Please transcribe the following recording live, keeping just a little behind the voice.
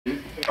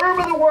verb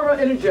of the word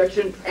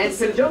interjection and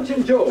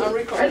conjunction joke.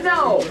 And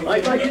now,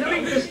 I'd like you to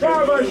meet the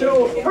star of our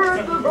show,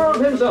 Herb the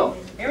verb himself.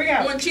 Here we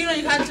go. When Chino,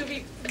 you had to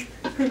be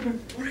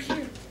over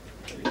here.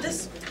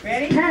 This.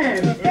 Ready?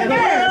 Hand. The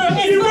verb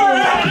is full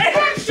of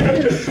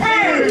action.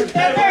 Herb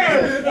the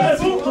verb is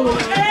full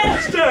of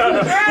action.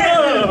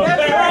 Herb the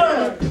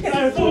verb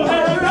is full of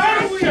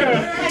action.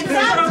 And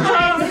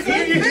sometimes it's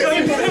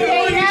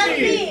state of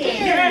being.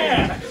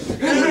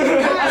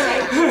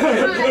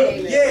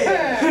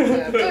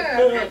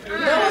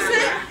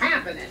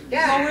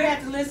 Well, we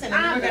have to listen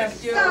and we're going to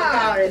do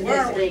Star in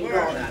this thing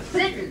called a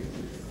sentence.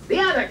 The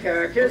other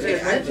characters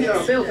are meant to be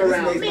built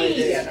around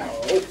me, you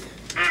know.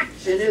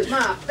 Action is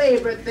my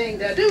favorite thing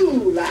to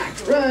do,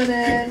 like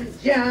running,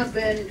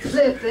 jumping,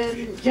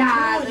 flipping,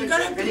 jiving,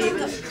 and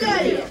even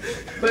studying.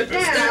 But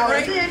now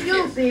and then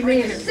you'll see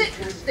me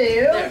sitting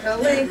still to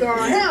link or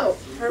help.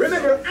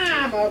 Remember,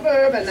 I'm a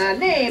verb and my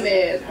name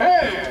is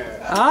her.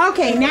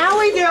 Okay, now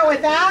we do it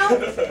without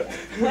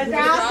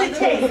the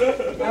tape.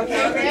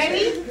 Okay,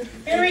 ready?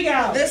 Here we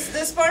go.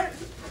 This part?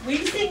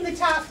 We sing the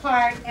top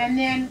part, and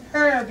then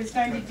Herb is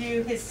going to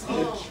do his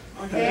speech.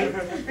 Okay?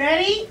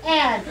 Ready?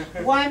 And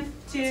 1,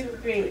 2,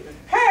 3.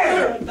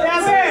 Herb the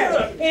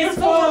verb is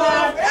full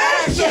of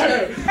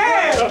action.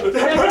 Herb the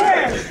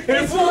verb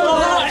is full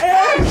of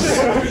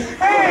action.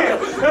 Herb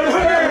the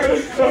verb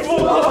is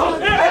full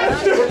of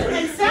action.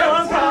 And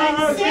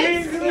sometimes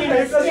sits in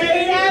a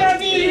state of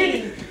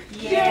being.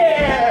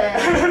 Yeah.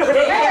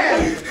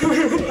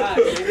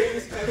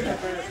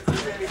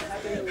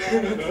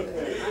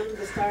 I'm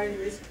the star in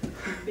this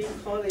thing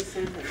called a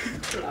sentence.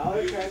 All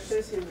the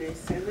characters in a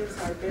sentence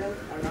are built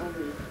around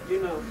me.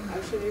 You know,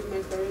 action is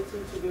my favorite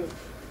thing to do,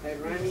 like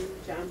running,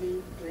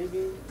 jumping,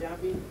 living,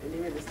 jumping, and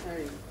even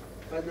studying.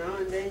 But now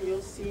and then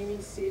you'll see me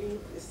sitting,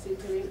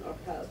 stickling, or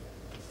help.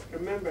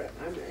 Remember,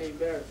 I'm a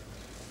verb,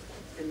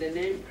 and the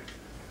name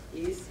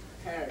is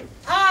her.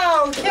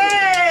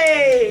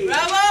 Okay.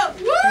 Bravo!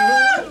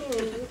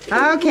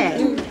 Woo!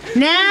 Okay.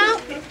 Now,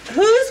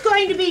 who's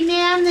going to be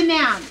Nan the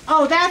noun?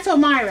 Oh, that's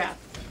Omira.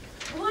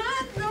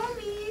 What? No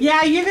me.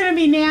 Yeah, you're going to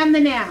be Nan the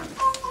noun.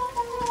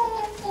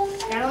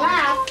 Gotta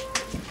laugh.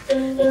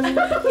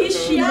 He's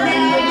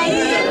shy.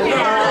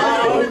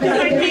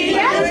 Could be a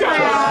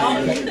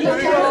clown.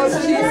 Because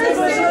she's a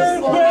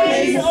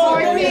place or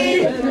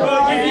thing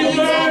or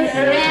even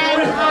an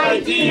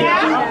idea.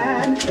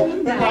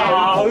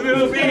 Now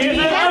will be a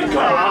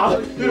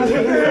clown.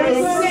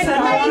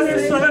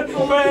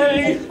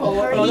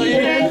 Or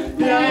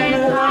even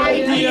an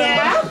idea.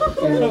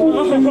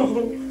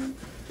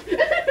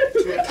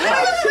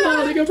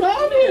 Clowning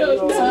around here,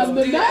 Nan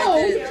the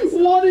noun,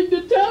 wanting to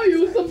tell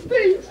you some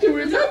things to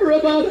remember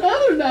about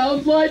other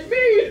nouns like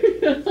me.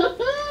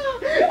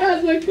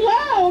 As a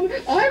clown,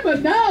 I'm a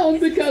noun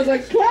because a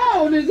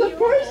clown is a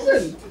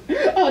person.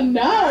 A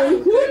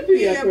noun could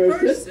be a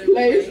person,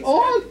 place,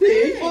 or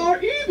thing,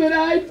 or even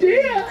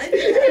idea.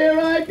 Here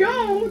I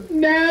go,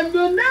 Nan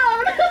the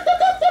noun.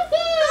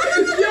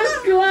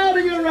 Just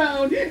clowning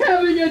around,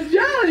 having a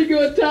jolly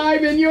good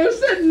time in your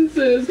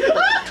sentences.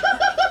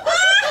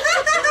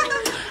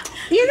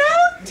 You know,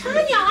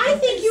 Tanya, I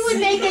think you would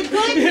make a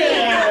good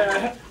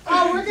Nan.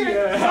 Oh, we're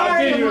gonna.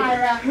 Sorry,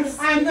 Amira.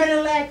 I'm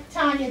gonna let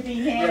Tanya be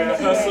Nan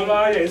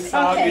today.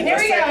 Okay, here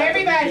we go,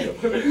 everybody.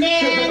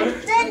 Nan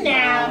the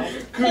noun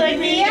could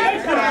be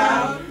a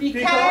clown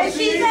because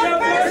she's a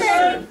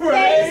person,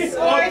 place,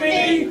 or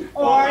thing,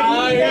 or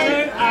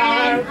even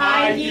an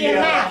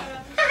idea.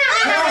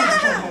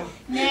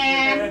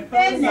 Nan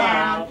the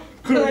noun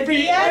could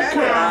be a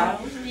clown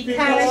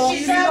because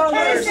she's a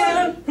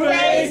person,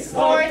 place,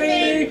 or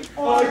thing,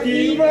 or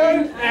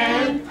even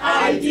an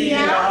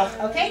idea.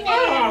 Okay,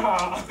 Nan.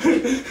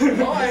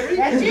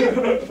 That's you.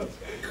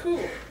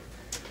 Cool.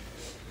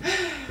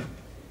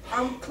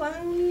 I'm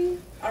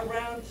clowning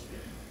around.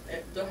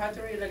 Do I have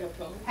to read like a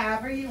poem?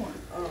 However you want.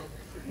 Oh.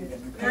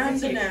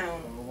 Nan's a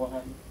noun.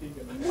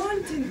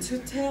 Wanting to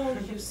tell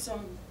you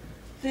some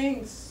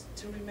things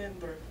to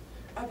remember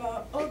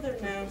about other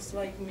nouns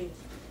like me.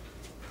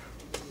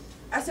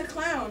 As a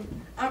clown,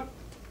 I'm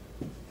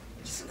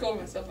just call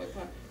myself a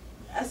clown.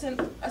 As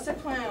a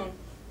clown,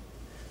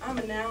 I'm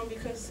a noun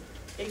because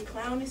a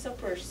clown is a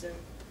person.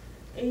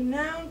 A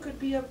noun could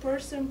be a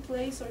person,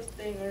 place, or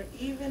thing, or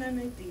even an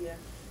idea.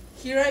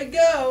 Here I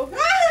go.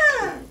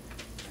 Ah!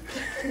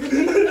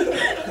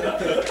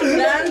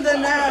 Nan the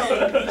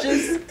noun,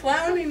 just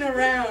clowning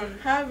around,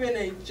 having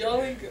a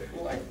jolly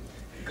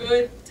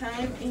good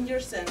time in your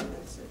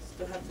sentences.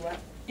 Do I have to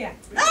laugh? Yeah.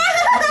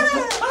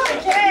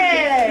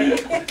 Okay.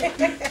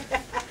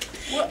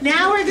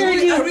 Now we're going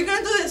to do. Are we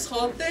going to do this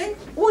whole thing?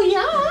 Well,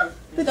 yeah.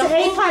 But the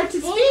 8 parts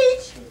of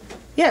speech.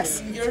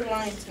 Yes. You're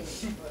lying to me.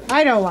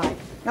 I don't lie.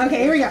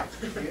 Okay, here we go.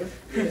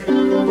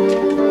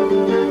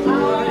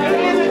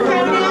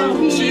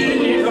 She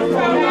is a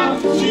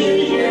pronoun.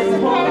 She is a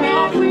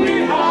pronoun.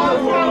 We are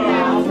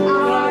pronouns.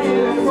 I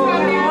am a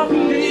pronoun.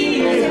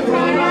 He is a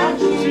pronoun.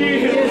 She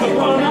is a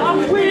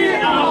pronoun. We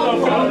are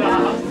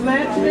pronouns.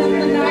 Let's listen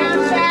to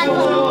noun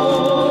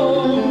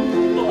shallow.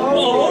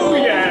 Oh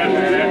yeah.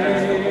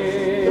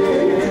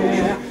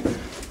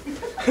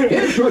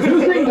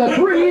 Introducing the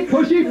 3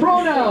 pushy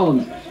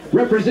pronouns.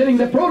 Representing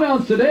the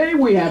pronouns today,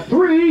 we have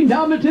 3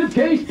 nominative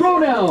case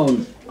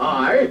pronouns.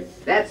 I,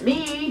 that's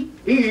me.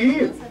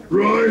 He,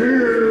 Right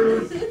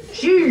here.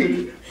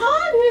 she.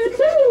 I'm here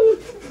too.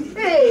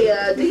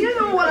 Hey, do you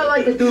know what I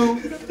like to do?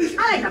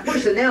 I like to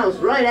push the nouns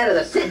right out of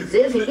the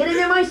sentences and get in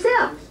there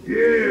myself.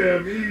 Yeah,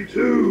 me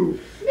too.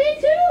 Me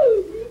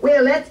too.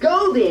 Well, let's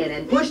go then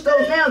and push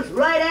those nouns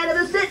right out of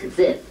the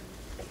sentences.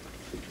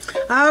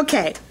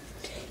 Okay.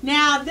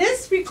 Now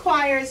this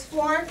requires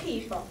 4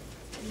 people.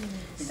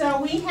 So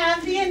we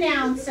have the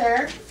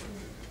announcer.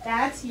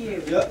 That's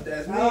you. Yep,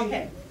 that's me.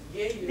 Okay.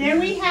 Then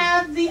we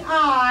have the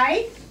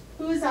I.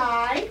 Who's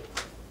I?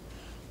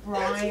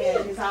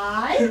 Brian is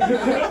I.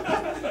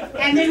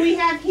 And then we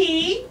have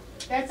he.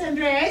 That's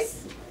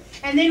Andres.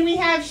 And then we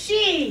have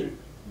she.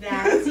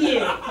 That's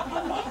you.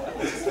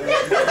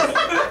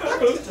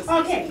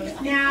 Okay.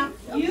 Now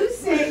you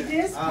say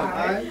this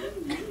part.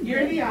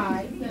 You're the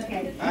I.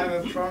 Okay. I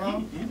have a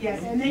pronoun.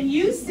 Yes. And then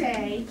you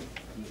say.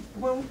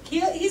 Well,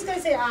 he's going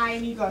to say I,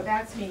 and you go,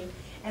 that's me.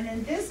 And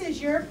then this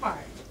is your part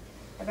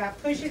about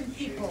pushing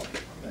people.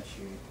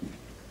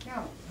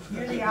 No,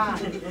 you're the I.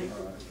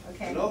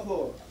 Okay.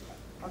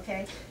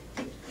 Okay.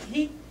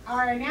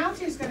 Our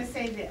announcer is going to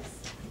say this,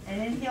 and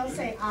then he'll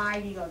say I,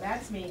 and you go,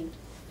 that's me.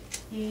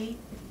 He.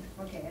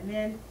 Okay, and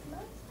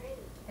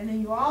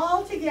then you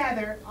all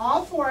together,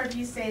 all 4 of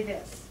you say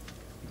this.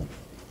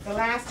 The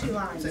last 2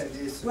 lines.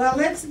 Well,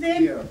 let's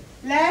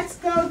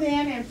go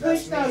then and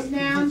push those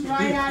nouns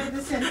right out of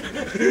the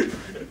sentence.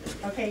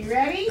 Okay, you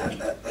ready?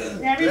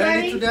 Everybody?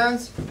 Ready to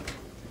dance?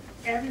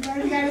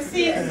 Everybody gotta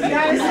see it. You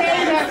gotta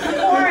say the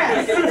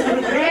chorus.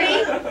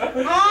 Ready?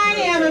 I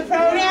am a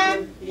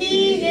pronoun.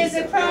 He is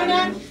a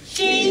pronoun.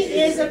 She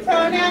is a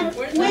pronoun.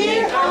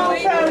 We're all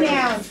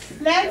pronouns.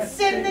 Let's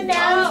send the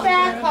nouns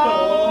back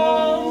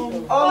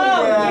home. Oh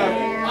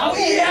yeah.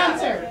 Okay,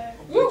 announcer.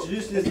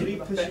 Introduce the 3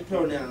 pushy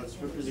pronouns.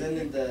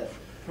 Representing the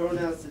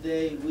pronouns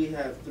today, we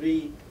have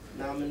 3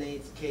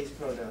 nominated case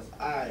pronouns.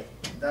 I.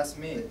 That's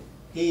me.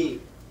 He.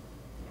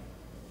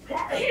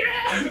 Right here.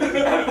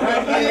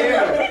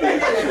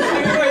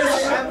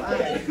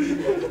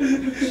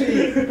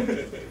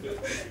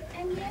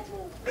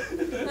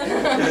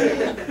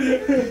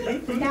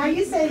 Now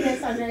you say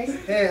this, Andres.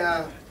 Hey,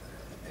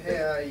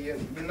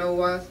 you know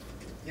what?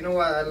 You know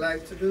what I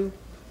like to do?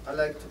 I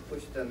like to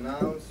push the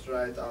nouns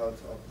right out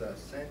of the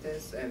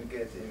sentence and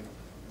get in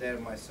there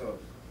myself.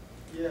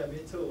 Yeah, me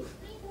too.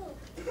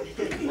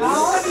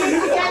 All of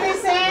you together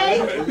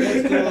say.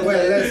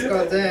 Well, let's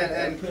go then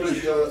and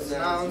push those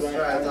nouns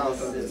right out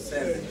of the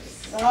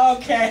sentence.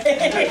 Okay.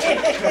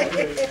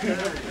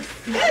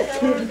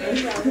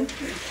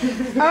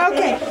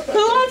 Okay.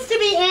 Who wants to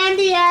be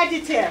Andy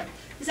Adjective?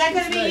 Is that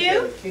going to be you?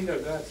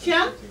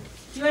 Chum?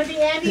 You want to be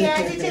Andy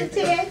Adjective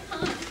today?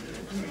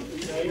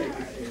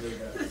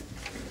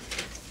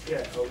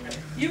 Yeah, okay.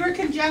 You were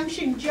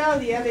Conjunction Joe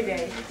the other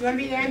day. You want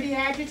to be Andy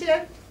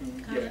Adjective?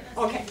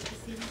 Okay.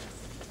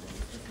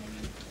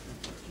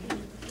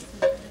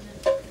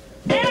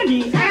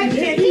 Andy,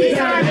 Adjective, he's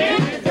our man.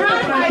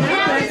 Modified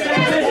nouns as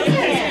best as he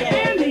can.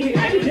 Andy,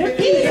 adjective.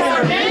 He's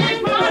our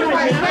man.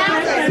 Modified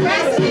nouns as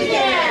best as he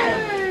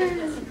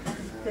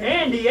can.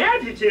 Andy,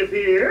 adjective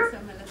here.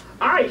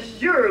 I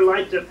sure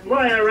like to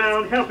fly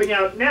around helping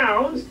out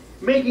nouns,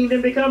 making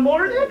them become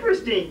more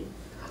interesting.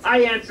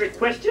 I answer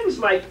questions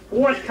like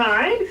what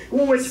kind,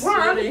 which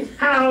one,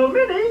 how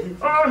many,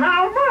 or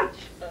how much.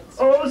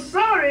 Oh,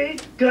 sorry,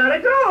 gotta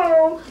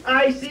go.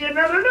 I see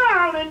another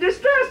noun in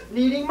distress,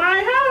 needing my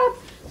help.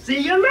 See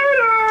you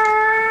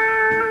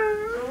later.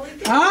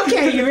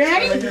 Okay, you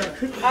ready?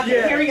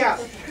 Okay, here we go.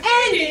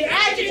 Andy,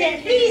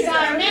 adjective, he's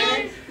our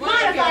man.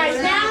 Modifies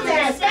nouns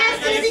as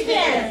fast as he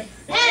can.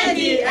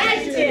 Andy,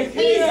 adjective,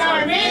 he's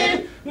our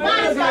man.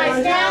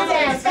 Modifies nouns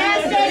as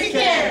fast as he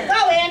can.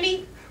 Go,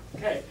 Andy.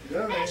 Okay.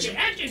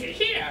 Adjective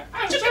here.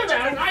 I'm so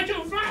glad I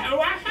do fly a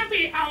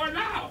happy hour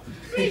now.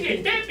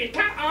 Reading David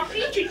cut off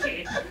each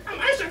I'm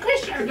asking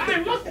questions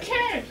like what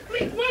can,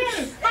 with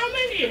when, how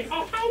many,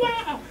 or how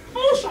well.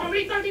 Oh,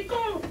 sorry, gotta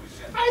go.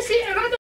 I see another.